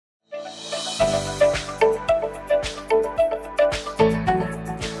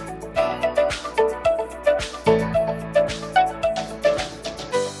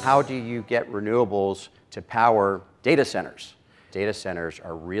how do you get renewables to power data centers? Data centers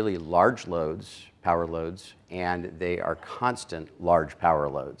are really large loads, power loads, and they are constant large power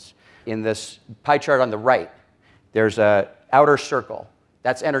loads. In this pie chart on the right, there's an outer circle.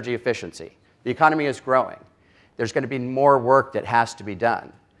 That's energy efficiency. The economy is growing. There's going to be more work that has to be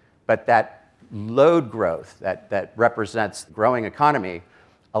done. But that load growth that represents the growing economy,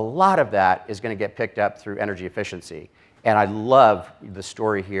 a lot of that is going to get picked up through energy efficiency. And I love the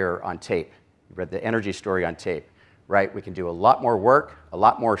story here on tape. You read the energy story on tape, right? We can do a lot more work, a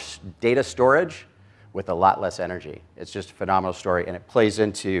lot more data storage with a lot less energy. It's just a phenomenal story, and it plays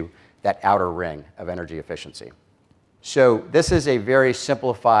into that outer ring of energy efficiency. So this is a very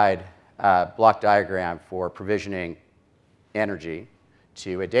simplified block diagram for provisioning energy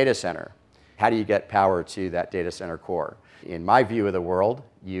to a data center. How do you get power to that data center core? In my view of the world,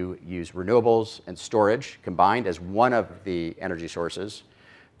 you use renewables and storage combined as one of the energy sources.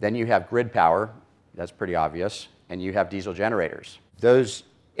 Then you have grid power, that's pretty obvious, and you have diesel generators. Those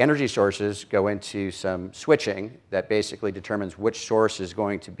energy sources go into some switching that basically determines which source is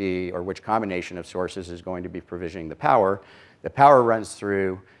going to be, or which combination of sources is going to be provisioning the power. The power runs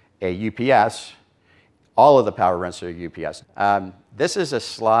through a UPS. All of the power runs through a UPS. This is a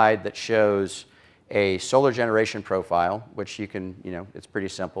slide that shows a solar generation profile, which you can, it's pretty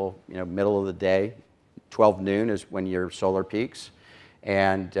simple. Middle of the day, 12 noon is when your solar peaks,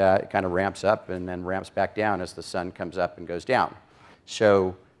 and it kind of ramps up and then ramps back down as the sun comes up and goes down.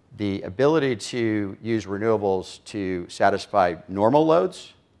 So the ability to use renewables to satisfy normal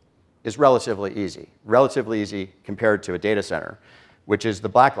loads is relatively easy compared to a data center, which is the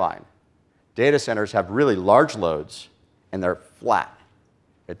black line. Data centers have really large loads, and they're flat.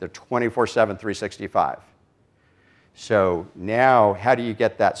 They're 24/7, 365. So now, how do you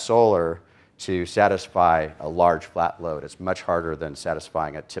get that solar to satisfy a large flat load? It's much harder than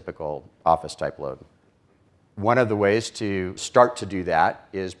satisfying a typical office-type load. One of the ways to start to do that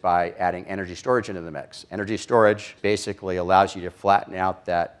is by adding energy storage into the mix. Energy storage basically allows you to flatten out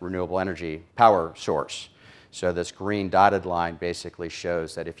that renewable energy power source. So this green dotted line basically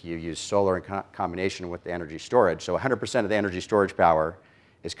shows that if you use solar in combination with the energy storage, so 100% of the energy storage power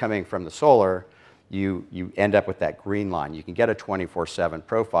is coming from the solar, you end up with that green line. You can get a 24/7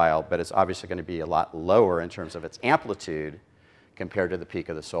 profile, but it's obviously going to be a lot lower in terms of its amplitude compared to the peak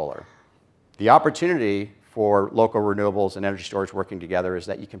of the solar. The opportunity for local renewables and energy storage working together is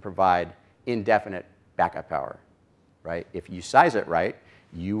that you can provide indefinite backup power, right? If you size it right,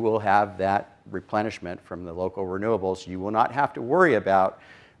 you will have that replenishment from the local renewables. You will not have to worry about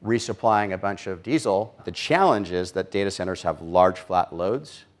resupplying a bunch of diesel. The challenge is that data centers have large flat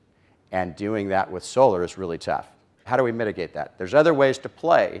loads, and doing that with solar is really tough. How do we mitigate that? There's other ways to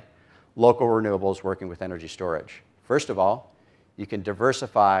play local renewables working with energy storage. First of all, you can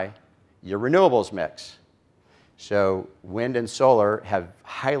diversify your renewables mix. So wind and solar have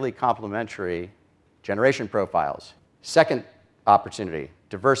highly complementary generation profiles. Second opportunity,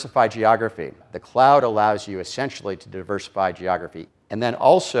 diversify geography. The cloud allows you essentially to diversify geography. And then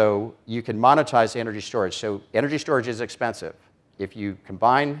also, you can monetize energy storage. So energy storage is expensive. If you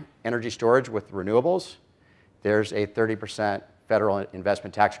combine energy storage with renewables, there's a 30% federal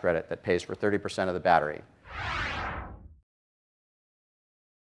investment tax credit that pays for 30% of the battery.